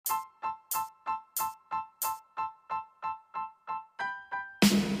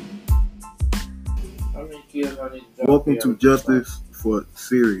Welcome to Justice for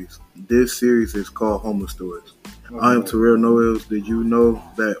Series. This series is called Homeless Stories. I am Terrell Noels. Did you know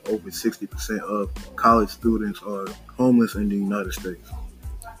that over 60% of college students are homeless in the United States?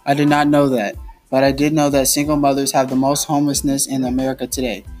 I did not know that, but I did know that single mothers have the most homelessness in America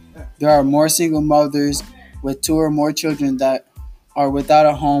today. There are more single mothers with two or more children that are without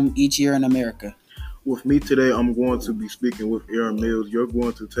a home each year in America. With me today, I'm going to be speaking with Aaron Mills. You're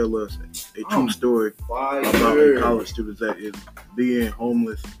going to tell us a true story about a college student that is being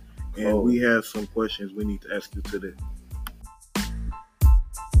homeless, and we have some questions we need to ask you today.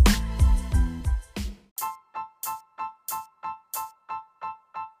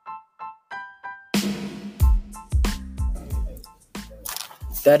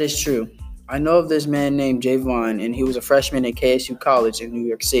 That is true. I know of this man named Javon, and he was a freshman at KSU College in New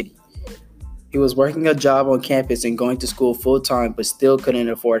York City. He was working a job on campus and going to school full-time, but still couldn't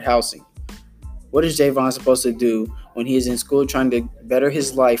afford housing. What is Javon supposed to do when he is in school trying to better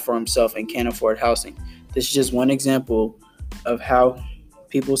his life for himself and can't afford housing? This is just one example of how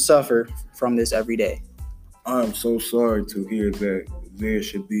people suffer from this every day. I'm so sorry to hear that there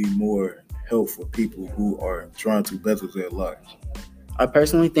should be more help for people who are trying to better their lives. I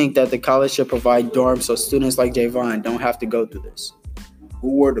personally think that the college should provide dorms so students like Javon don't have to go through this.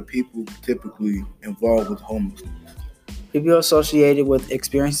 Who are the people typically involved with homelessness? People associated with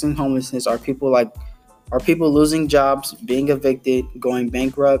experiencing homelessness are people losing jobs, being evicted, going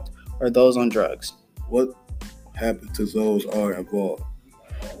bankrupt, or those on drugs. What happened to those are involved?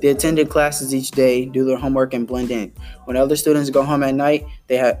 They attended classes each day, do their homework, and blend in. When other students go home at night,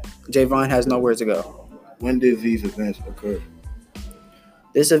 Javon has nowhere to go. When did these events occur?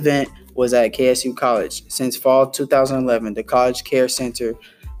 This event was at KSU College. Since fall 2011, the College Care Center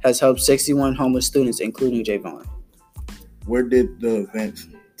has helped 61 homeless students, including Javon. Where did the events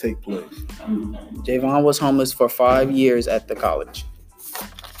take place? Javon was homeless for 5 years at the college.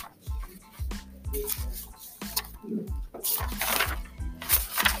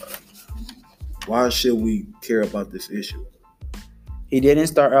 Why should we care about this issue? He didn't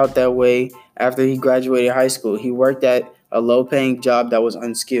start out that way. After he graduated high school, he worked at a low-paying job that was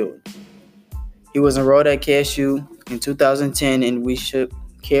unskilled. He was enrolled at KSU in 2010, and we should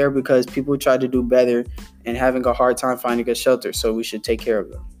care because people try to do better and having a hard time finding a shelter, so we should take care of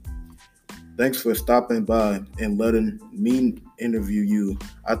them. Thanks for stopping by and letting me interview you.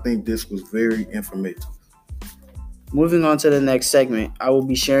 I think this was very informative. Moving on to the next segment, I will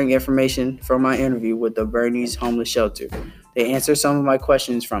be sharing information from my interview with the Bernie's Homeless Shelter. They answer some of my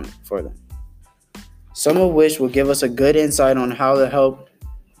questions for them, some of which will give us a good insight on how to help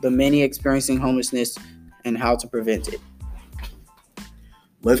the many experiencing homelessness and how to prevent it.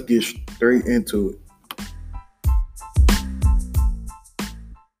 Let's get straight into it.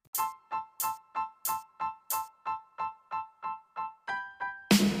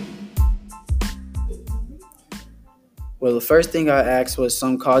 Well, the first thing I asked was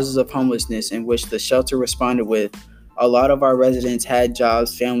some causes of homelessness, in which the shelter responded with, a lot of our residents had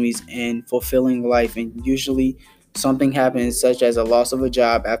jobs, families, and fulfilling life, and usually something happens such as a loss of a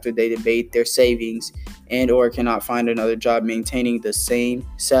job after they debate their savings and or cannot find another job maintaining the same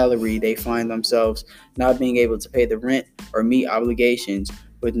salary. They find themselves not being able to pay the rent or meet obligations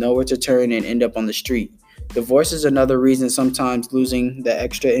with nowhere to turn and end up on the street. Divorce is another reason, sometimes losing the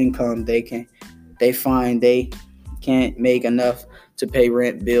extra income they find they can't make enough to pay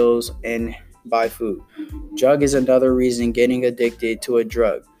rent, bills, and buy food. Drug is another reason, getting addicted to a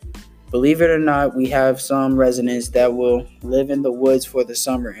drug. Believe it or not, we have some residents that will live in the woods for the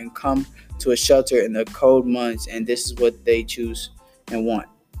summer and come to a shelter in the cold months, and this is what they choose and want.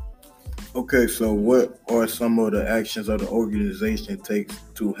 Okay, so what are some of the actions that the organization takes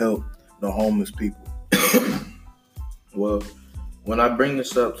to help the homeless people? Well, when I bring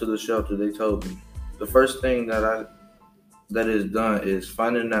this up to the shelter, they told me the first thing that is done is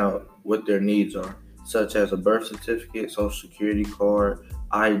finding out what their needs are, such as a birth certificate, social security card,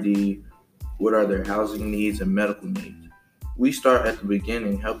 ID, what are their housing needs and medical needs. We start at the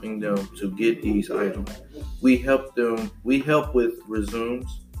beginning, helping them to get these items. We help with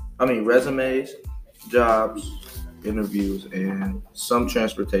resumes, jobs, interviews, and some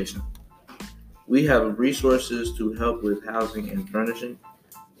transportation. We have resources to help with housing and furnishing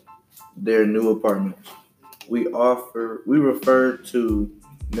their new apartments. We refer to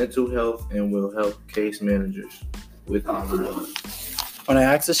mental health and will help case managers with our work. When I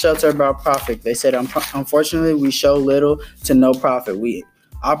asked the shelter about profit, they said, unfortunately, we show little to no profit. We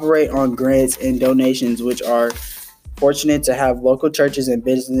operate on grants and donations, which are fortunate to have local churches and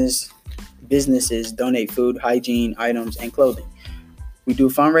businesses donate food, hygiene items, and clothing. We do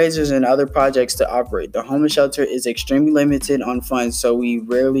fundraisers and other projects to operate. The homeless shelter is extremely limited on funds, so we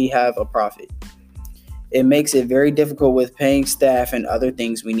rarely have a profit. It makes it very difficult with paying staff and other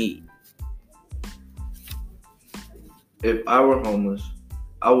things we need. If I were homeless,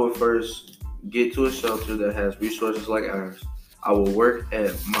 I would first get to a shelter that has resources like ours. I will work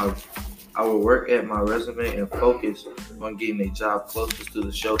at my resume and focus on getting a job closest to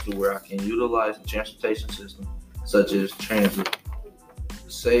the shelter where I can utilize the transportation system, such as transit.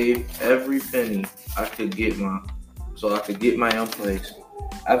 Save every penny I could get so I could get my own place.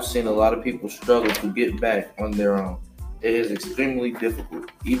 I've seen a lot of people struggle to get back on their own. It is extremely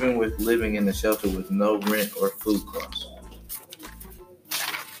difficult, even with living in a shelter with no rent or food costs.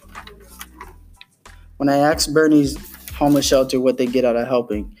 When I asked Bernie's homeless shelter what they get out of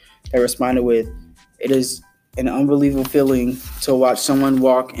helping, they responded with, "It is an unbelievable feeling to watch someone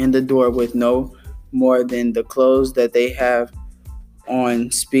walk in the door with no more than the clothes that they have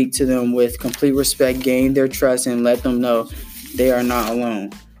on, speak to them with complete respect, gain their trust, and let them know they are not alone.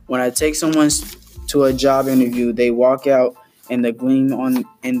 When I take someone to a job interview, they walk out and the gleam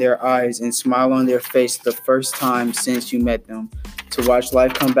in their eyes and smile on their face the first time since you met them. To watch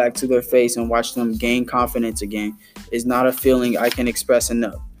life come back to their face and watch them gain confidence again is not a feeling I can express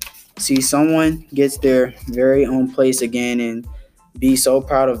enough. See someone gets their very own place again and be so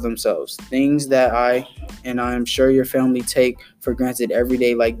proud of themselves. Things that I am sure your family take for granted every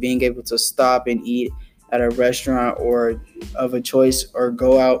day, like being able to stop and eat at a restaurant or of a choice, or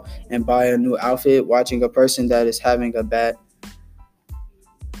go out and buy a new outfit, watching a person that is having a bad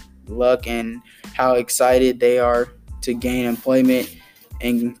luck and how excited they are to gain employment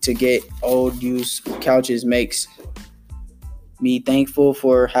and to get old used couches makes me thankful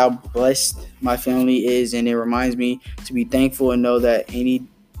for how blessed my family is, and it reminds me to be thankful and know that any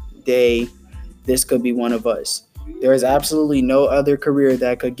day this could be one of us. There is absolutely no other career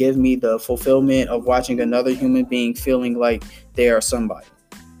that could give me the fulfillment of watching another human being feeling like they are somebody.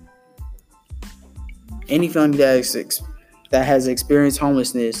 Any family that has experienced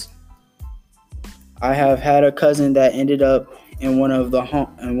homelessness, I have had a cousin that ended up in one of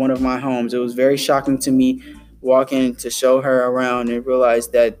my homes. It was very shocking to me walking to show her around and realize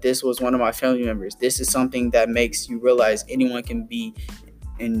that this was one of my family members. This is something that makes you realize anyone can be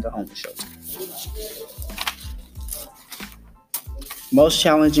in the homeless shelter. Most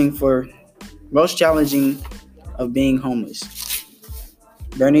challenging of being homeless.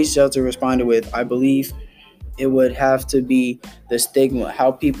 Bernie's shelter responded with, "I believe it would have to be the stigma,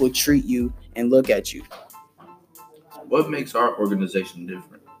 how people treat you and look at you." What makes our organization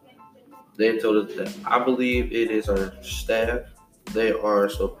different? They told us that I believe it is our staff. They are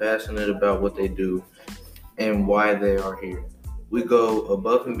so passionate about what they do and why they are here. We go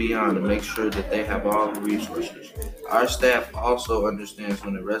above and beyond to make sure that they have all the resources. Our staff also understands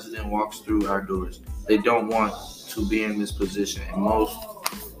when a resident walks through our doors, they don't want to be in this position,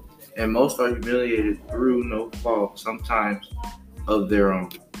 and most are humiliated through no fault, sometimes of their own.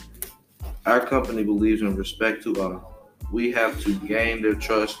 Our company believes in respect to all. We have to gain their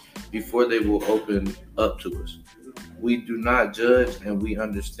trust before they will open up to us. We do not judge, and we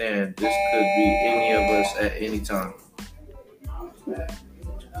understand this could be any of us at any time.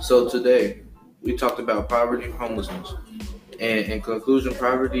 So today, we talked about poverty and homelessness. And in conclusion,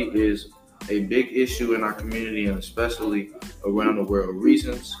 poverty is a big issue in our community and especially around the world.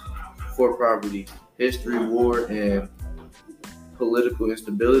 Reasons for poverty: history, war, and political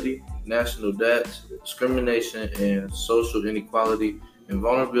instability, national debts, discrimination and social inequality, and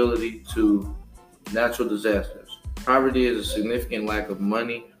vulnerability to natural disasters. Poverty is a significant lack of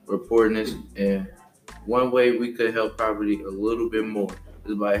money or poorness, and one way we could help poverty a little bit more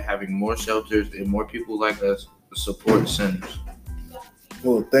is by having more shelters and more people like us support centers.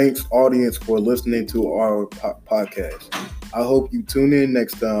 Well, thanks, audience, for listening to our podcast. I hope you tune in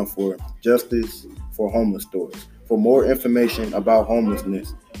next time for Justice for Homeless Stories. For more information about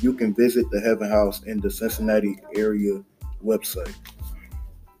homelessness, you can visit the Heaven House in the Cincinnati area website.